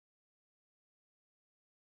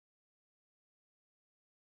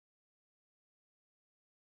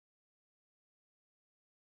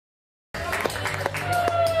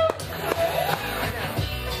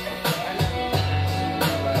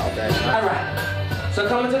So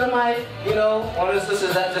coming to the mic, you know, one of the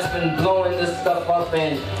sisters that just been blowing this stuff up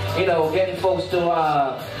and, you know, getting folks to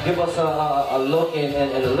give us a look and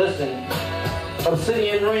a listen.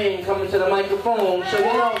 Obsidian Ring coming to the microphone. Show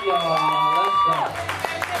it off, y'all. Let's go.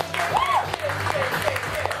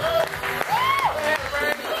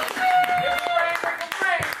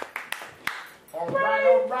 All right.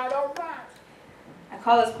 I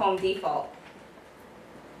call this poem Default.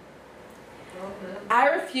 I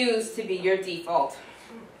refuse to be your default.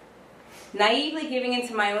 Naively giving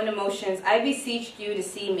into my own emotions, I beseeched you to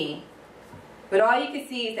see me. But all you could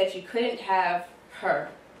see is that you couldn't have her.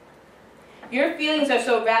 Your feelings are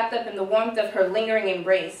so wrapped up in the warmth of her lingering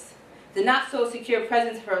embrace, the not-so-secure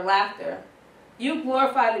presence of her laughter. You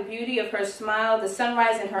glorify the beauty of her smile, the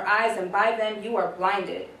sunrise in her eyes, and by them you are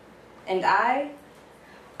blinded. And I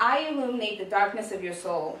illuminate the darkness of your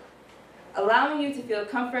soul. Allowing you to feel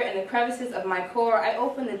comfort in the crevices of my core, I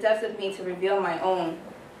open the depths of me to reveal my own.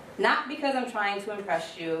 Not because I'm trying to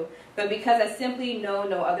impress you, but because I simply know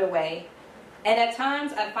no other way. And at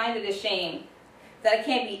times I find it a shame that I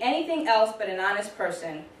can't be anything else but an honest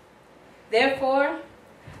person. Therefore,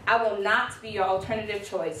 I will not be your alternative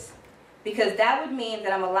choice, because that would mean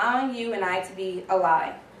that I'm allowing you and I to be a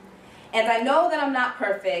lie. And I know that I'm not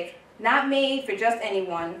perfect, not made for just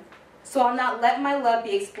anyone, so I'll not let my love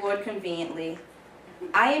be explored conveniently.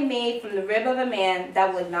 I am made from the rib of a man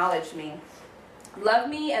that will acknowledge me. Love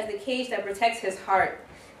me as the cage that protects his heart,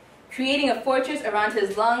 creating a fortress around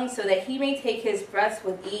his lungs so that he may take his breaths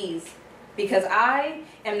with ease. Because I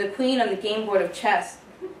am the queen on the game board of chess,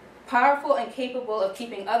 powerful and capable of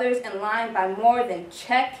keeping others in line by more than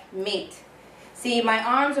checkmate. See, my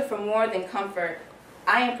arms are for more than comfort.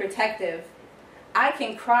 I am protective. I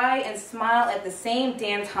can cry and smile at the same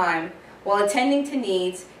damn time while attending to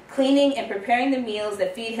needs, cleaning and preparing the meals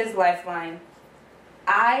that feed his lifeline.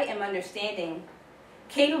 I am understanding,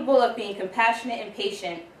 capable of being compassionate and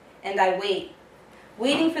patient, and I wait,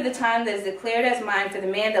 waiting for the time that is declared as mine for the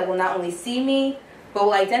man that will not only see me, but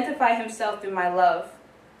will identify himself through my love,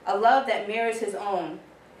 a love that mirrors his own,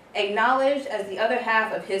 acknowledged as the other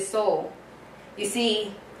half of his soul. You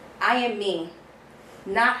see, I am me,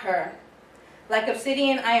 not her. Like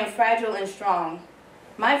Obsidian, I am fragile and strong.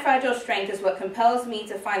 My fragile strength is what compels me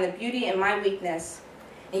to find the beauty in my weakness.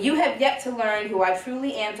 And you have yet to learn who I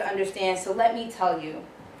truly am to understand, so let me tell you.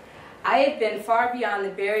 I have been far beyond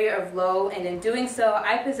the barrier of low, and in doing so,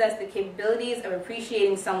 I possess the capabilities of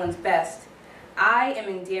appreciating someone's best. I am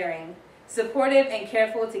endearing, supportive, and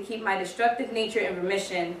careful to keep my destructive nature in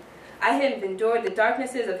remission. I have endured the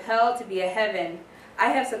darknesses of hell to be a heaven. I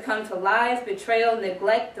have succumbed to lies, betrayal,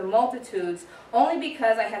 neglect, the multitudes, only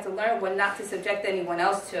because I had to learn what not to subject anyone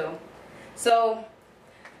else to. So,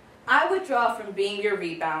 I withdraw from being your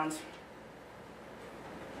rebound.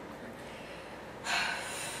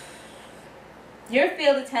 Your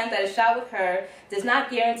failed attempt at a shot with her does not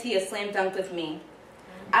guarantee a slam dunk with me.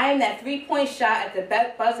 I am that three-point shot at the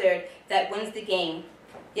buzzer that wins the game.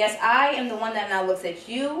 Yes, I am the one that now looks at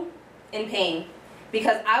you in pain,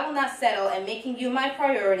 because I will not settle in making you my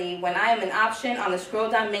priority when I am an option on the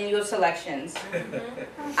scroll-down menu of selections.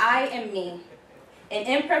 I am me, an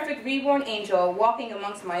imperfect reborn angel walking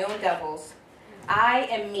amongst my own devils. I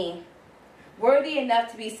am me, worthy enough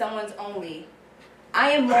to be someone's only.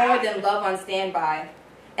 I am more than love on standby.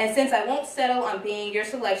 And since I won't settle on being your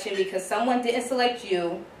selection because someone didn't select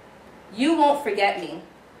you, you won't forget me.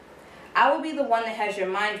 I will be the one that has your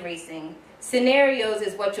mind racing. Scenarios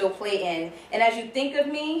is what you'll play in. And as you think of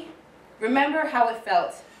me, remember how it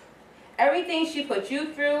felt. Everything she put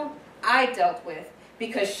you through, I dealt with.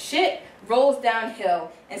 Because shit rolls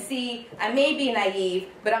downhill. And see, I may be naive,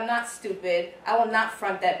 but I'm not stupid. I will not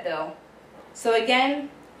front that bill. So again,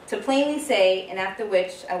 to plainly say, and after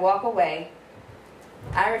which I walk away,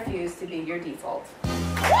 I refuse to be your default.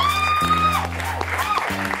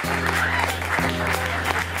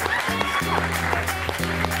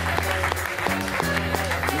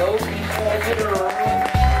 No default.